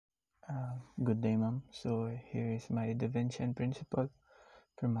Good day, ma'am. So here is my Da Vinci principle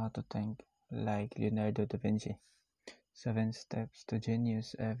from how to think like Leonardo da Vinci. 7 steps to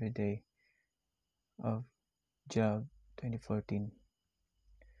genius every day of Job 2014.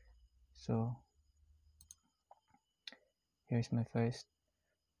 So here's my first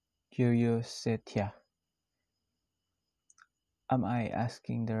curiosity. Am I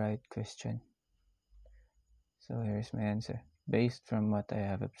asking the right question? So here's my answer. Based from what I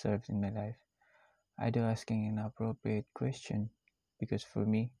have observed in my life, I do asking an appropriate question because for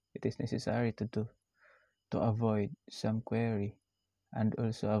me it is necessary to avoid some query and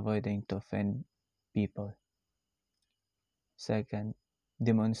also avoiding to offend people. Second,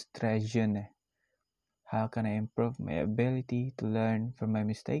 demonstration. How can I improve my ability to learn from my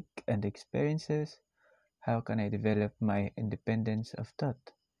mistake and experiences? How can I develop my independence of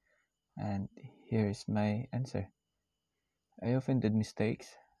thought? And here's my answer. I often did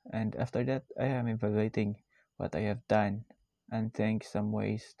mistakes, and after that, I am evaluating what I have done and think some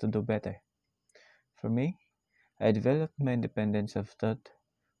ways to do better. For me, I developed my independence of thought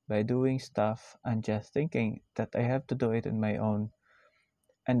by doing stuff and just thinking that I have to do it on my own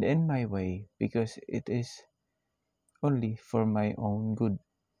and in my way because it is only for my own good.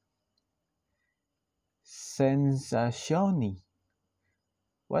 Sensazioni.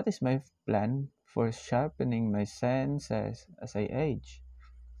 What is my plan for sharpening my senses as I age?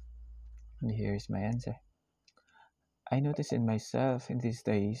 And here is my answer. I notice in myself in these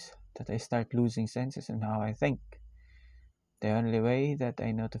days that I start losing senses in how I think. The only way that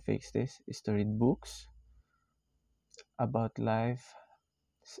I know to fix this is to read books about life,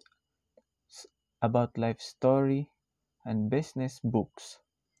 s- about life story, and business books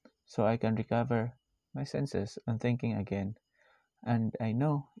so I can recover my senses and thinking again. And I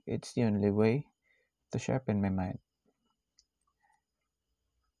know it's the only way to sharpen my mind.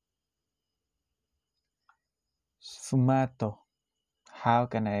 Sfumato. How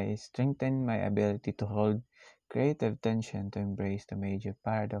can I strengthen my ability to hold creative tension to embrace the major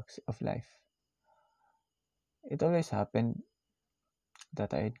paradox of life? It always happened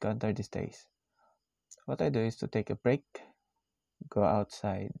that I encounter these days. What I do is to take a break, go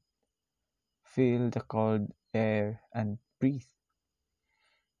outside, feel the cold air, and breathe.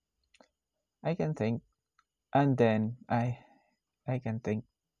 I can think, and then I can think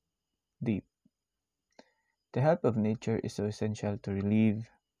deep. The help of nature is so essential to relieve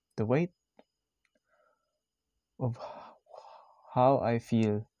the weight of how I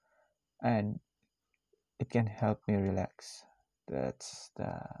feel, and it can help me relax. That's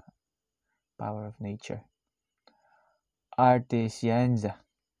the power of nature. Artisanza.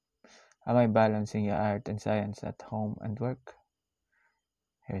 Am I balancing art and science at home and work?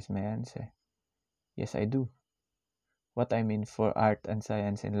 Here's my answer. Yes, I do. What I mean for art and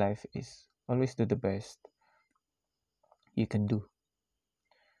science in life is always do the best you can do.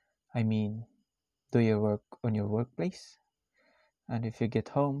 I mean, do your work on your workplace, and if you get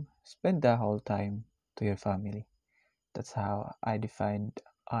home, spend the whole time to your family. That's how I defined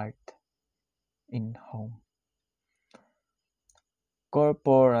art in home.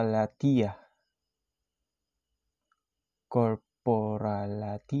 Corporalatia.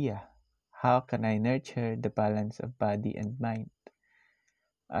 Corporalatia. How can I nurture the balance of body and mind?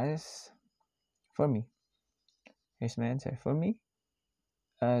 As for me, here's my answer. For me,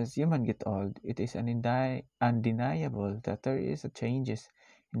 as humans get old, it is undeniable that there is a changes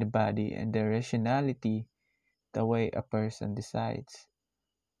in the body and the rationality, the way a person decides.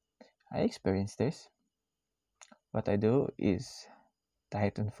 I experience this. What I do is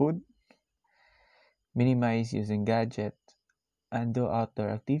diet on food, minimize using gadgets, and do outdoor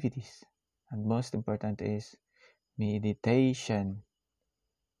activities. And most important is meditation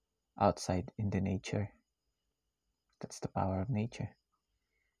outside in the nature. That's the power of nature.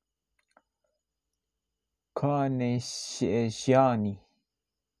 Connessioni.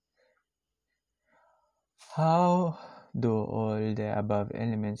 How do all the above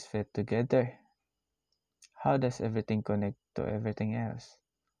elements fit together? How does everything connect to everything else?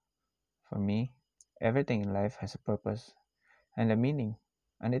 For me, everything in life has a purpose and a meaning,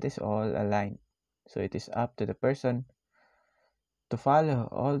 and it is all aligned. So it is up to the person to follow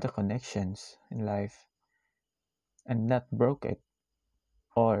all the connections in life and not broke it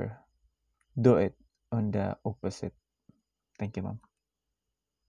or do it on the opposite. Thank you, ma'am.